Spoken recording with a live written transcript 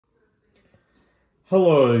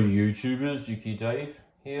Hello YouTubers, Juki Dave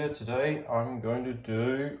here. Today I'm going to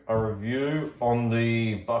do a review on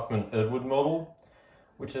the Bachmann Edward model,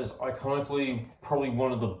 which is iconically probably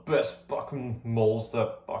one of the best Bachmann models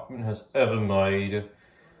that Bachmann has ever made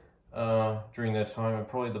during their time, and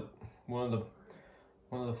probably one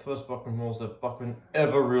of the first Bachmann models that Bachmann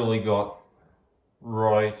ever really got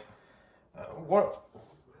right.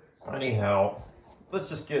 Anyhow, let's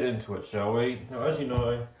just get into it, shall we? Now, as you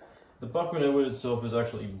know, the Bachmann Edward itself is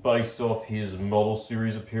actually based off his model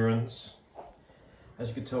series appearance. As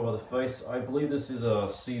you can tell by the face, I believe this is a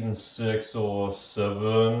season 6 or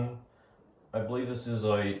 7. I believe this is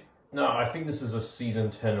I think this is a season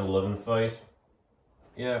 10 or 11 face.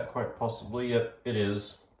 Yeah, quite possibly, yep, it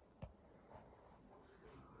is.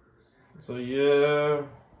 So yeah,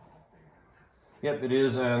 yep, it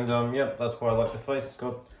is, and yep, that's why I like the face. It's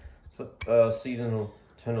got season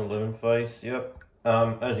 10 or 11 face, yep.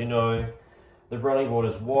 As you know, the running board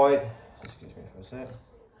is white. Excuse me for a sec.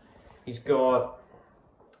 He's got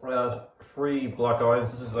 3 black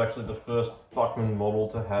irons. This is actually the first Bachmann model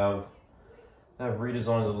to have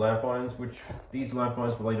redesigned the lamp irons, which these lamp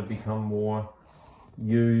irons will later become more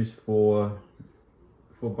used for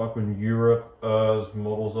Bachmann Europe as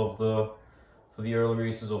models for the early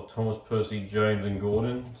releases of Thomas, Percy, James, and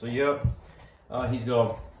Gordon. So yeah, he's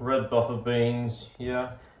got red buffer beans.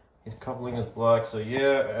 Yeah. His coupling is black, so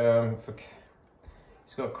yeah,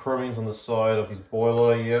 he's got chromiums on the side of his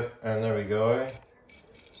boiler, yep, and there we go.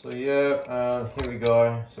 So yeah, here we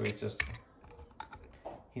go. So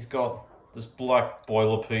he's got this black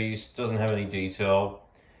boiler piece, doesn't have any detail.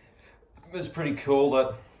 It's pretty cool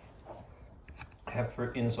that I have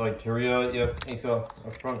for inside interior, yep. He's got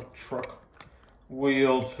a front truck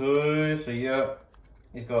wheel too, so yeah,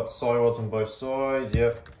 he's got side rods on both sides,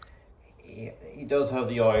 yep. He does have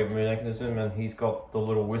the eye mechanism, and he's got the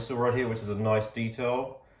little whistle right here, which is a nice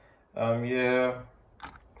detail. Yeah,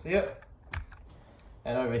 so yeah.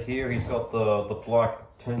 And over here he's got the black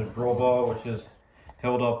tender drawbar, which is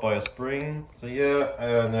held up by a spring. So yeah,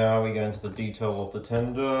 and now we go into the detail of the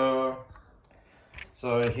tender.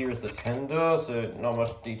 So here's the tender. So not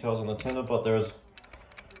much details on the tender, but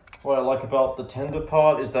what I like about the tender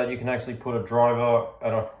part is that you can actually put a driver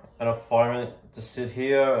and a fireman to sit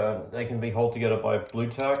here. They can be held together by blue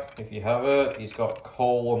tack if you have it. He's got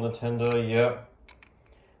coal on the tender, yep.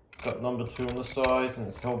 It's got number 2 on the sides, and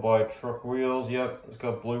it's held by truck wheels, yep. It's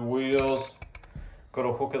got blue wheels. Got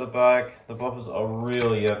a hook at the back. The buffers are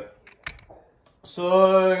really, yep. So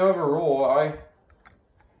overall,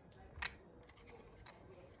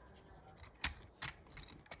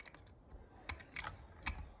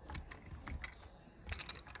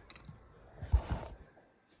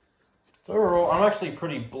 I'm actually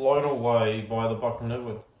pretty blown away by the Bachmann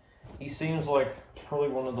Edward. He seems like probably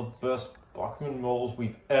one of the best Bachmann models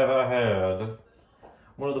we've ever had.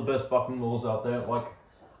 One of the best Bachmann models out there. Like,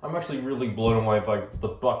 I'm actually really blown away by the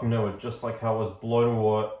Bachmann Edward, just like how I was blown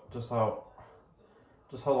away, just how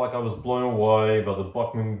like I was blown away by the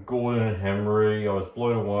Bachmann Gordon and Henry. I was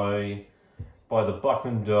blown away by the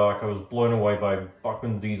Bachmann Dark. I was blown away by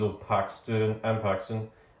Bachmann Diesel Paxton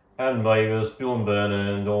and Mavis, Bill and Ben,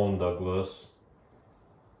 and Don Douglas.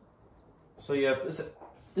 So yeah,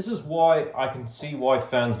 this is why I can see why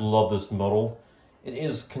fans love this model. It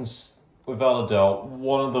is, without a doubt,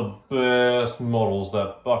 one of the best models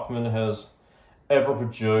that Bachmann has ever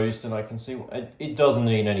produced, and I can see it doesn't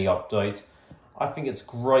need any updates. I think it's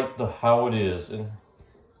great how it is, and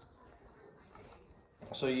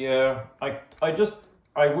so yeah, I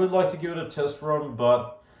would like to give it a test run,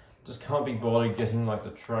 but just can't be bothered getting like the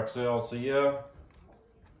tracks out. So yeah,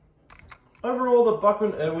 overall the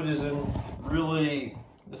Bachmann Edward is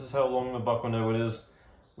this is how long the Bachmann Edward is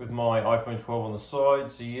with my iPhone 12 on the side.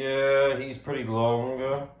 So yeah, he's pretty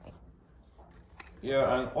long.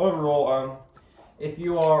 Yeah, and overall, if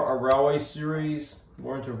you are a railway series,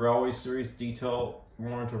 more into railway series detail,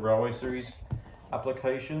 more into railway series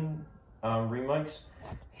application remakes,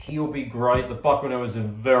 he'll be great. The Bachmann Edward is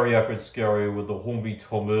in very accurate scale with the Hornby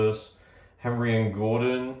Thomas, Henry and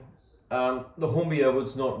Gordon. The Hornby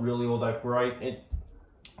Edward's not really all that great. It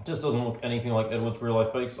just doesn't look anything like Edward's real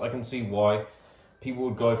life bakes. I can see why people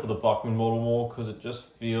would go for the Bachmann model more, because it just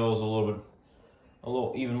feels a little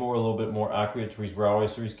bit more accurate to his railway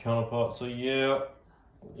series counterpart. So yeah,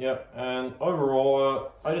 and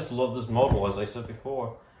overall, I just love this model. As I said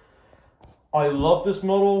before, I love this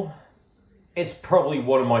model. It's probably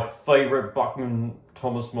one of my favorite Bachmann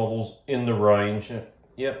Thomas models in the range.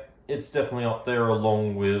 Yep, it's definitely up there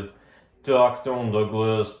along with Dark, Don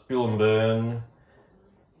Douglas, Bill and Ben,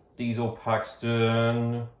 Diesel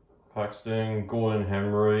Paxton, Gordon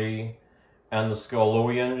Henry, and the Skull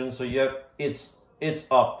Louis engine. So yep, it's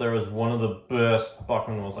up there as one of the best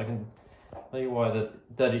Bachmann models. I can tell you why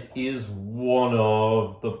that it is one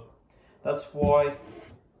of the. That's why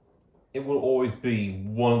it will always be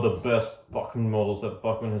one of the best Bachmann models that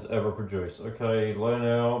Bachmann has ever produced. Okay, later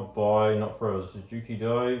now, bye, not forever. This is Juki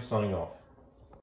Dave signing off.